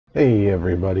Hey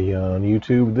everybody on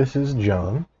YouTube, this is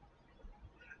John,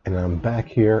 and I'm back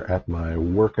here at my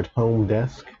work at home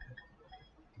desk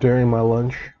during my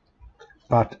lunch,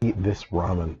 about to eat this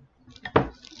ramen.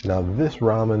 Now this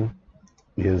ramen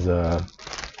is, let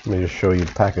me just show you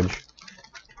the package.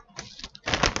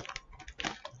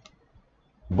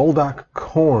 Buldak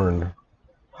corn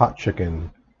hot chicken.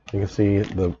 You can see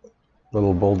the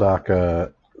little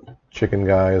Buldak chicken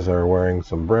guys are wearing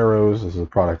sombreros. This is a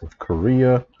product of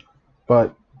Korea,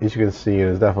 but as you can see, it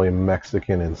is definitely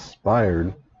Mexican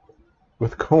inspired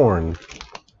with corn.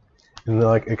 And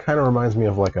like it kind of reminds me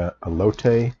of like a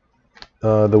elote,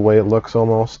 the way it looks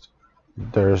almost.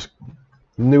 There's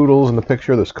noodles in the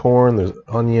picture, there's corn, there's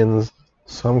onions,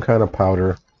 some kind of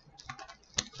powder.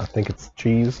 I think it's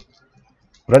cheese.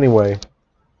 But anyway,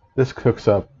 this cooks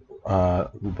up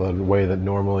the way that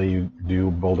normally you do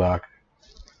buldak.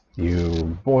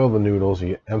 You boil the noodles,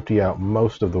 you empty out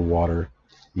most of the water,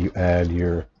 you add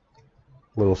your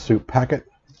little soup packet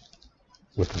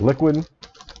with liquid,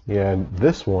 you add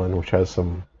this one, which has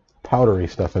some powdery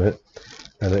stuff in it,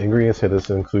 and the ingredients say this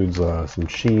includes some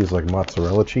cheese, like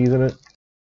mozzarella cheese in it.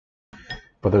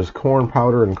 But there's corn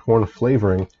powder and corn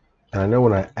flavoring, and I know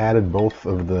when I added both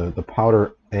of the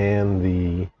powder and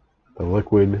the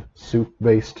liquid soup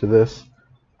base to this,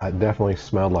 it definitely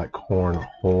smelled like corn a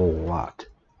whole lot.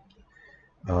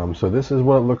 So this is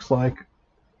what it looks like.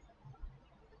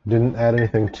 Didn't add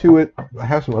anything to it. I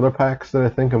have some other packs that I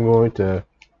think I'm going to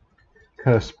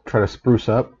kind of try to spruce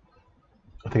up.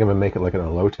 I think I'm going to make it like an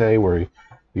elote where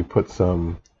you put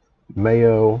some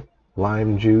mayo,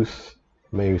 lime juice,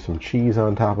 maybe some cheese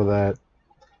on top of that.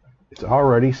 It's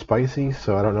already spicy,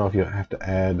 so I don't know if you have to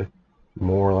add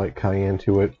more like cayenne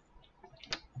to it.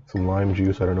 Some lime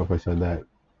juice, I don't know if I said that.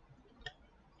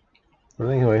 But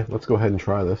anyway, let's go ahead and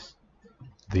try this.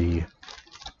 The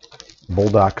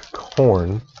Buldak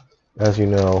corn, as you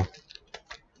know,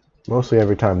 mostly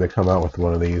every time they come out with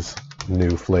one of these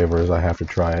new flavors, I have to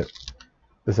try it.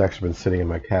 This has actually been sitting in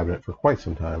my cabinet for quite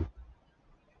some time.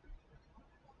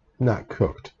 Not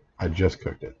cooked. I just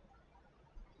cooked it.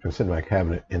 It's been sitting in my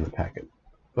cabinet in the packet.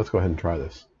 Let's go ahead and try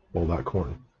this Buldak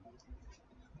corn.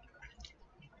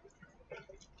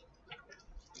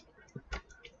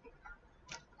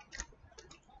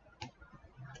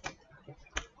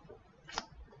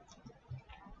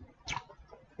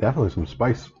 Definitely some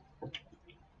spice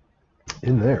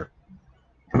in there.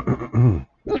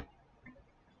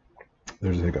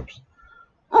 There's the hiccups.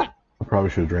 I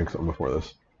probably should have drank something before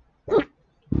this,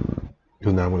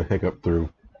 because now I'm going to hiccup through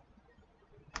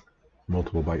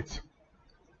multiple bites.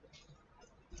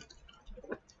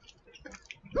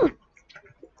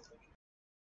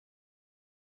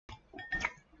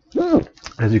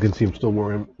 As you can see, I'm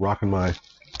still rocking my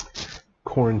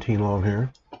quarantine long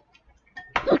hair.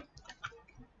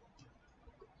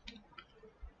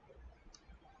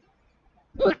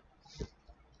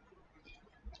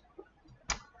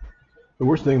 The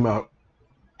worst thing about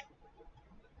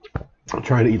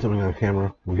trying to eat something on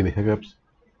camera when getting hiccups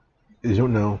is you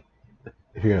don't know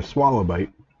if you're going to swallow a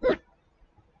bite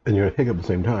and you're going to hiccup at the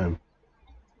same time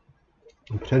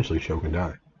and potentially choke and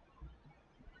die.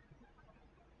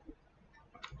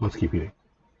 Let's keep eating.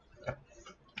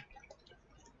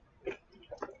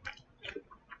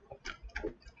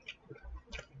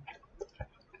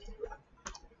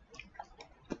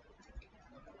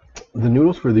 The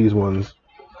noodles for these ones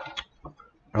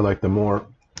are like the more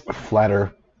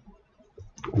flatter,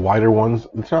 wider ones.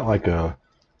 It's not like a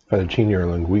fettuccine or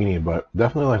linguine, but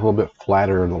definitely like a little bit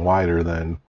flatter and wider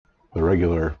than the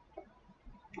regular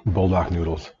Buldak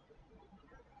noodles.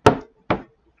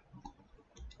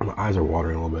 My eyes are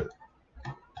watering a little bit.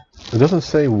 It doesn't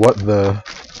say what the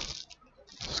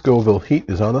Scoville heat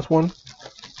is on this one,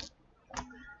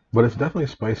 but it's definitely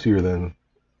spicier than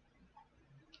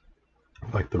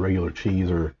like the regular cheese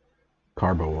or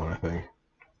carbo one, I think.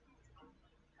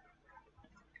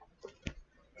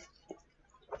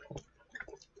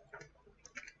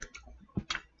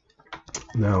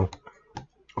 Now,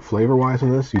 flavor-wise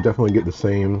in this, you definitely get the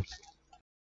same.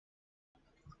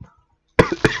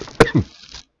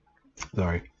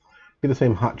 Sorry, get the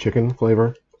same hot chicken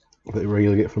flavor that you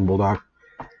regularly get from Buldak.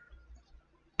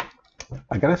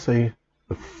 I gotta say,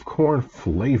 the corn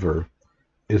flavor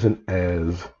isn't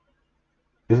as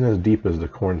deep as the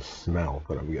corn smell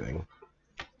that I'm getting.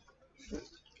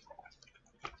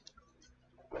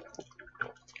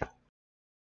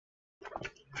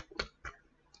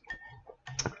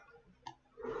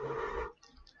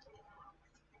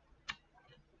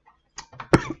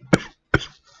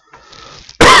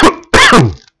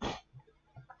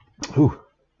 Ooh,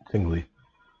 tingly.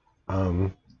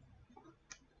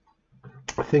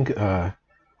 think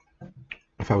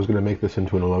if I was going to make this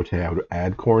into an elote, I would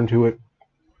add corn to it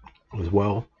as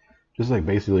well. Just like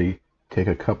basically take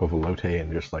a cup of elote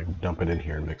and just like dump it in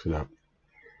here and mix it up.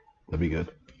 That'd be good.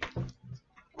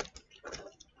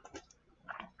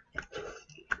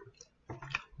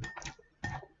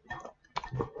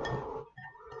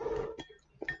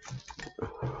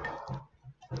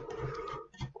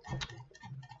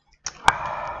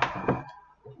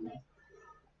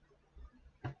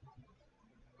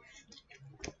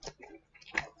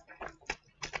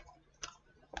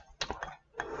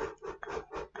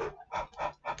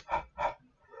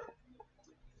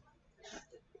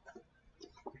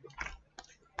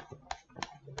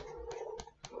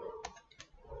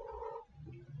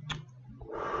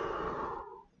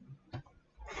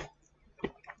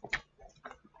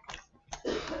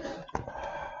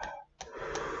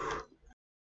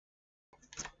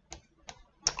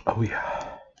 Oh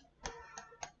yeah,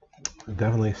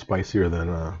 definitely spicier than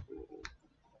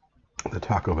the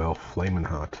Taco Bell Flamin'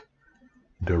 Hot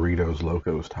Doritos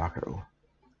Locos Taco.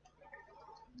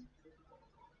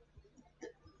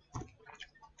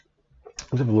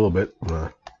 Just a little bit. I'm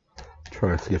gonna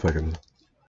try to see if I can.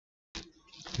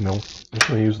 No, I'm just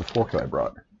gonna use the fork that I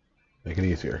brought. Make it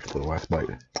easier for the last bite.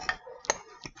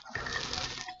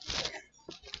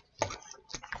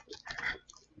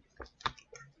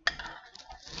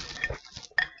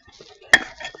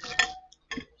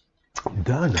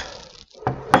 Done.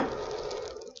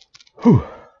 Whew.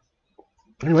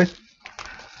 Anyway,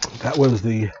 that was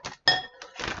the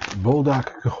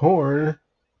Buldak corn.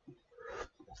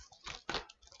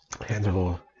 Hands are a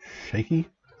little shaky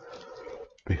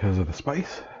because of the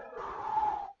spice.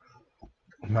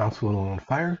 Mouth's a little on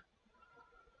fire.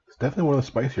 It's definitely one of the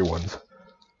spicier ones.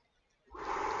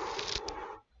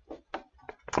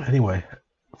 Anyway,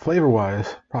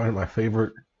 flavor-wise, probably not my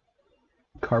favorite.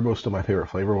 Carbo's still my favorite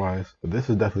flavor-wise, but this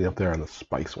is definitely up there on the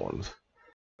spice ones.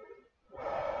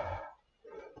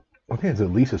 I think it's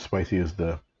at least as spicy as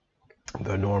the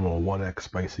normal 1X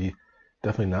spicy.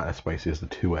 Definitely not as spicy as the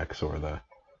 2X or the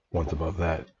ones above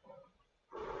that.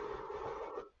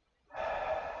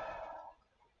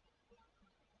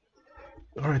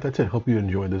 Alright, that's it. Hope you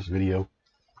enjoyed this video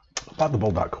about the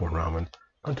Buldak corn ramen.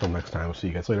 Until next time, I'll see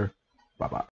you guys later. Bye-bye.